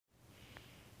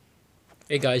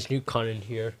Hey guys, new content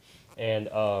here, and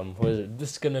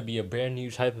this is gonna be a brand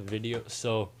new type of video.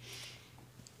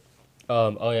 Oh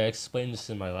yeah, I explained this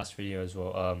in my last video as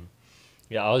well.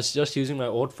 Yeah, I was just using my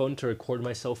old phone to record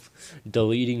myself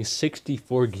deleting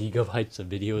 64 gigabytes of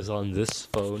videos on this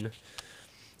phone.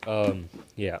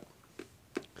 Yeah.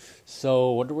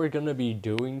 So what we're gonna be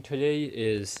doing today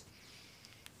is,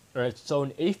 alright. So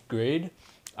in 8th grade,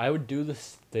 I would do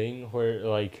this thing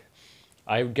where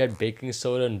I would get baking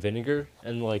soda and vinegar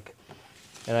and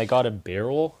I got a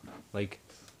barrel, like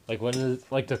when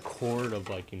the cord of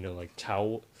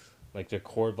towel, like the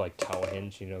cord of towel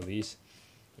hinge, these,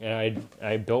 and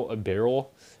I built a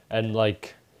barrel, and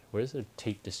where's the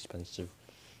tape dispenser?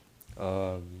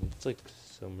 It's like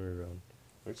somewhere around.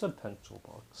 Where's the pencil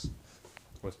box?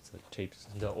 What's the tape?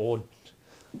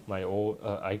 My old.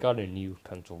 I got a new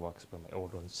pencil box, but my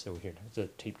old one's still here. It's a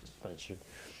tape dispenser.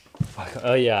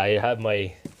 Oh yeah, I have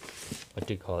my, what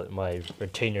do you call it? My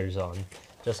retainers on.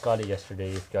 Just got it yesterday.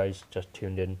 If you guys just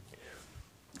tuned in.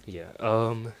 Yeah.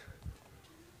 Alright,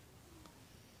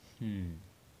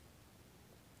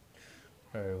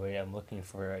 wait. I'm looking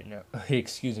for it right now.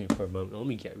 Excuse me for a moment. Let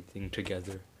me get everything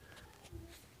together.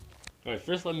 Alright.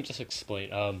 First, let me just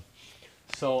explain.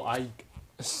 So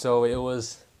it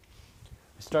was.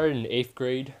 I started in 8th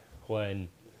grade when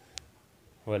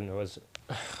it was.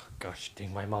 Gosh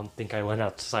dang! My mom think I went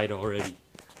outside already.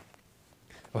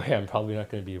 Oh yeah, I'm probably not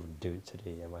gonna be able to do it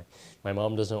today, am I? My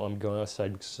mom doesn't want me going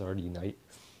outside because it's already night.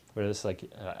 But it's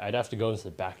I'd have to go into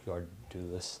the backyard to do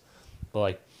this.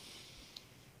 But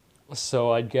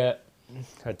so I'd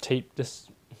tape this,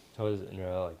 what is it,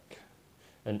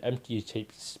 an empty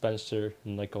tape dispenser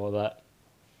and all that.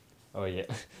 Oh yeah,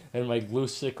 and my glue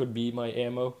stick would be my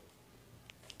ammo.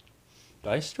 Do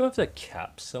I still have the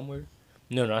cap somewhere?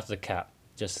 No, not the cap,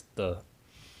 just the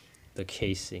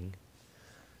casing.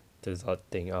 There's that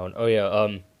thing on. Oh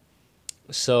yeah.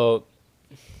 So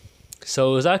it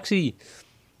was actually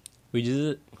we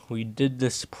did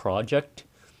this project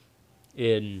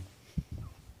in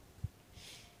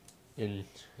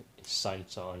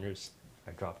science honors.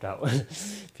 I dropped out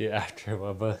after a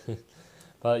while,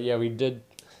 but yeah, we did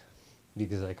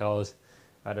because I was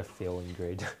at a failing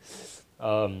grade.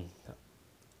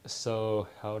 So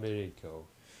how did it go?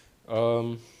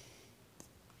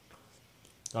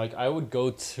 I would go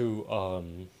to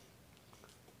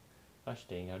gosh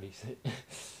dang, how do you say it?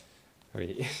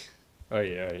 Wait. Oh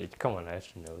yeah, come on, I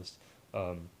should know this.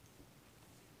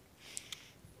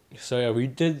 So yeah, we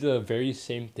did the very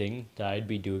same thing that I'd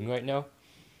be doing right now,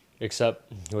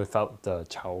 except without the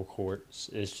towel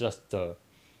cords. It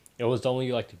was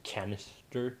only the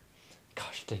canister.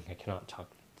 Gosh dang, I cannot talk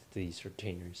to these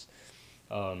retainers.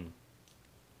 And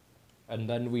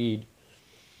then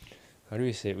how do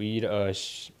we say it? We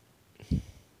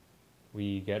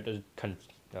get a gosh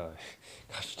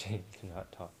dang, I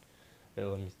cannot talk. Wait,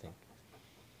 let me think.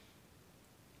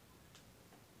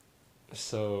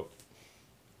 So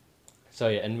yeah,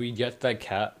 and we get that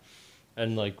cat,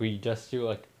 and we just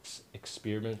do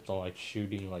experiments on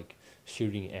shooting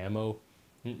ammo,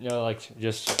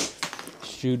 just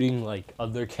shooting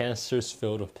other canisters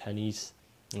filled with pennies,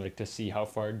 to see how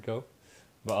far it'd go.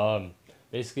 But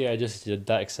basically I just did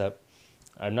that, except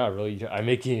I'm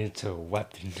making it into a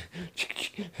weapon.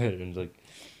 And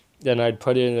then I'd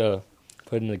put in a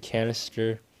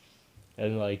canister,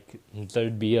 and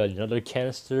there'd be another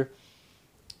canister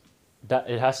that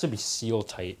it has to be seal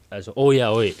tight as well. Oh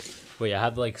yeah, wait, I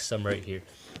have some right here.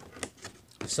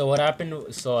 So what happened, and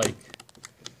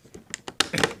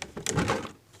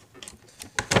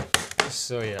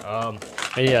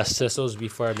yes, this was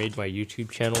before I made my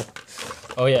YouTube channel.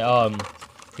 Oh yeah,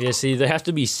 see, they have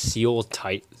to be seal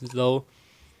tight though,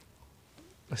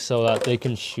 so that they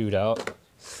can shoot out.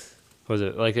 Was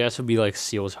it it has to be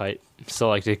seal tight,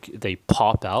 so they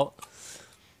pop out.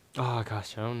 Oh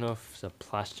gosh, I don't know if the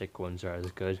plastic ones are as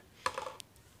good.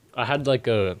 I had not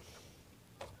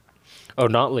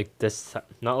this,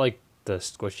 not the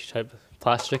squishy type of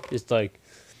plastic. It's the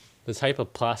type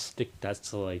of plastic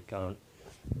that's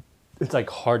it's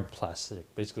hard plastic,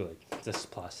 basically this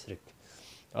plastic.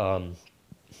 And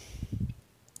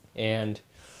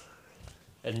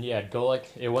yeah,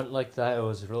 it went like that. It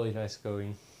was really nice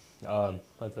going.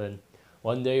 But then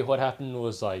one day what happened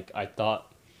was I thought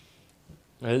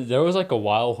there was a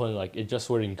while when it just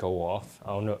wouldn't go off. I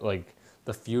don't know,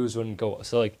 the fuse wouldn't go off.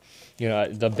 So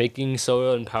the baking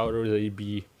soda and powder, they'd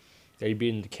be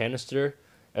in the canister,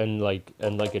 and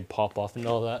it'd pop off and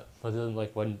all that. But then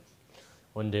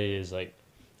one day is I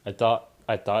thought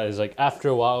it was after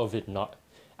a while of it not,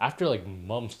 after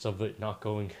months of it not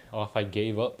going off, I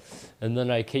gave up, and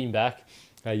then I came back,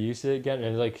 I used it again,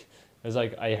 and It's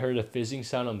like I heard a fizzing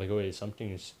sound. I'm like, wait,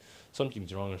 something's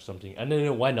wrong or something. And then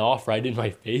it went off right in my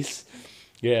face.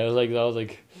 Yeah, I was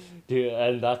like, dude.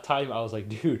 And that time I was like,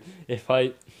 dude, if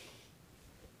I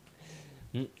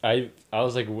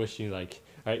was like wishing like,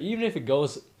 alright, even if it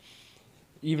goes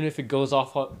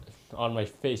off on my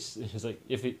face, it's like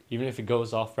even if it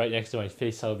goes off right next to my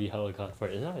face, I'll be hella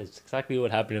confident. And that's exactly what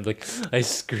happened. It's like I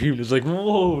screamed. It's like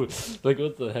whoa, like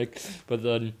what the heck? But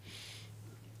then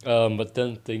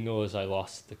thing was I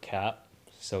lost the cat.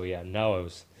 So yeah, now I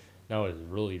was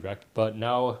really wrecked. But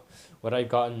now what I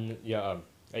gotten yeah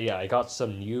I got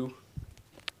some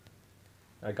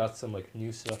like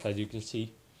new stuff as you can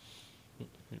see.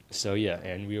 So yeah,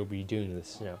 and we'll be doing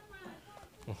this now.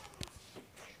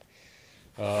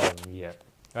 Yeah.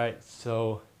 All right.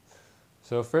 So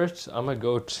first I'm gonna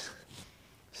go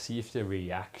see if the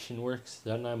reaction works.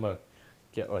 Then I'm gonna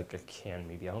get like a can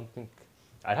maybe. I don't think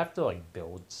I'd have to like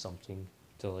build something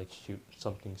to like shoot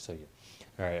something. So yeah.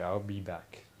 All right. I'll be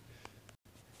back.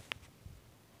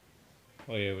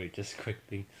 Oh yeah. Wait. Just a quick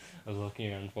thing. I was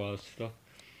looking around for all this stuff.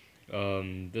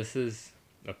 This is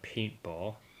a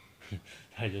paintball.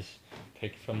 I just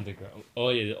picked from the ground. Oh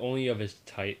yeah. The only of its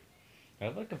type. I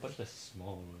have like a bunch of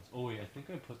small ones. Oh wait. I think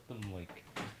I put them like.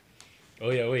 Oh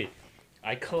yeah. Wait.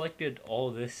 I collected all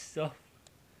this stuff.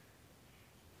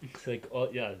 It's like, oh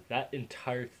yeah, that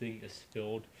entire thing is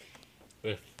filled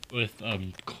with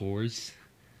cores,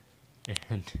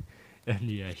 and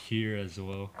yeah, here as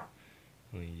well.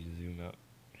 Let me zoom out.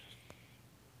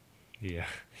 Yeah,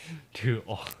 dude,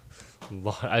 a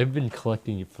lot. I've been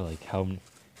collecting it for like how many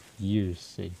years?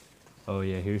 Say, oh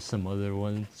yeah, here's some other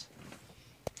ones.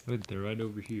 Look, they're right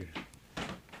over here.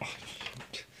 Oh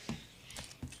shit.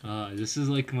 This is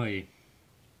like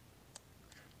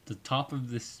the top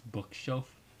of this bookshelf.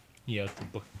 Yeah,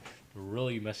 the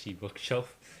really messy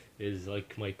bookshelf is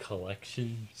like my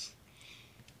collections.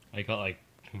 I got like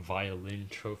violin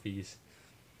trophies.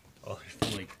 Oh,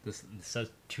 from like this. It says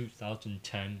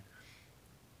 2010.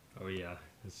 Oh yeah,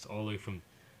 it's all the way from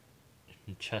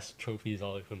chess trophies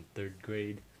all the way from third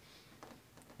grade.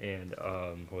 And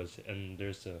and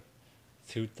there's a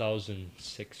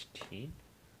 2016.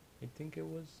 I think it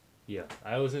was. Yeah,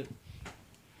 I was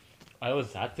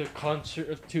at the concert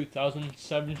of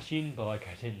 2017, but like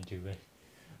I didn't do it.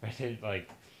 I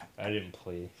didn't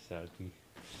play sadly.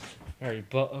 Alright,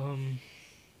 but hmm.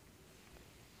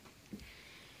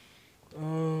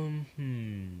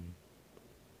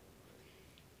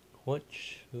 What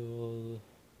should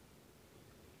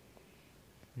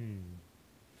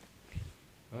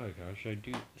oh gosh, I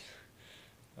do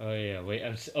oh yeah, wait,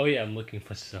 oh yeah, I'm looking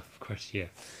for stuff, of course, yeah.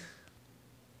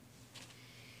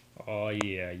 Oh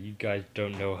yeah, you guys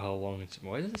don't know how long it's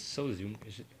why is it so zoomed?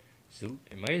 Is it zoom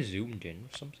am I zoomed in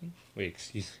or something? Wait,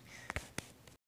 excuse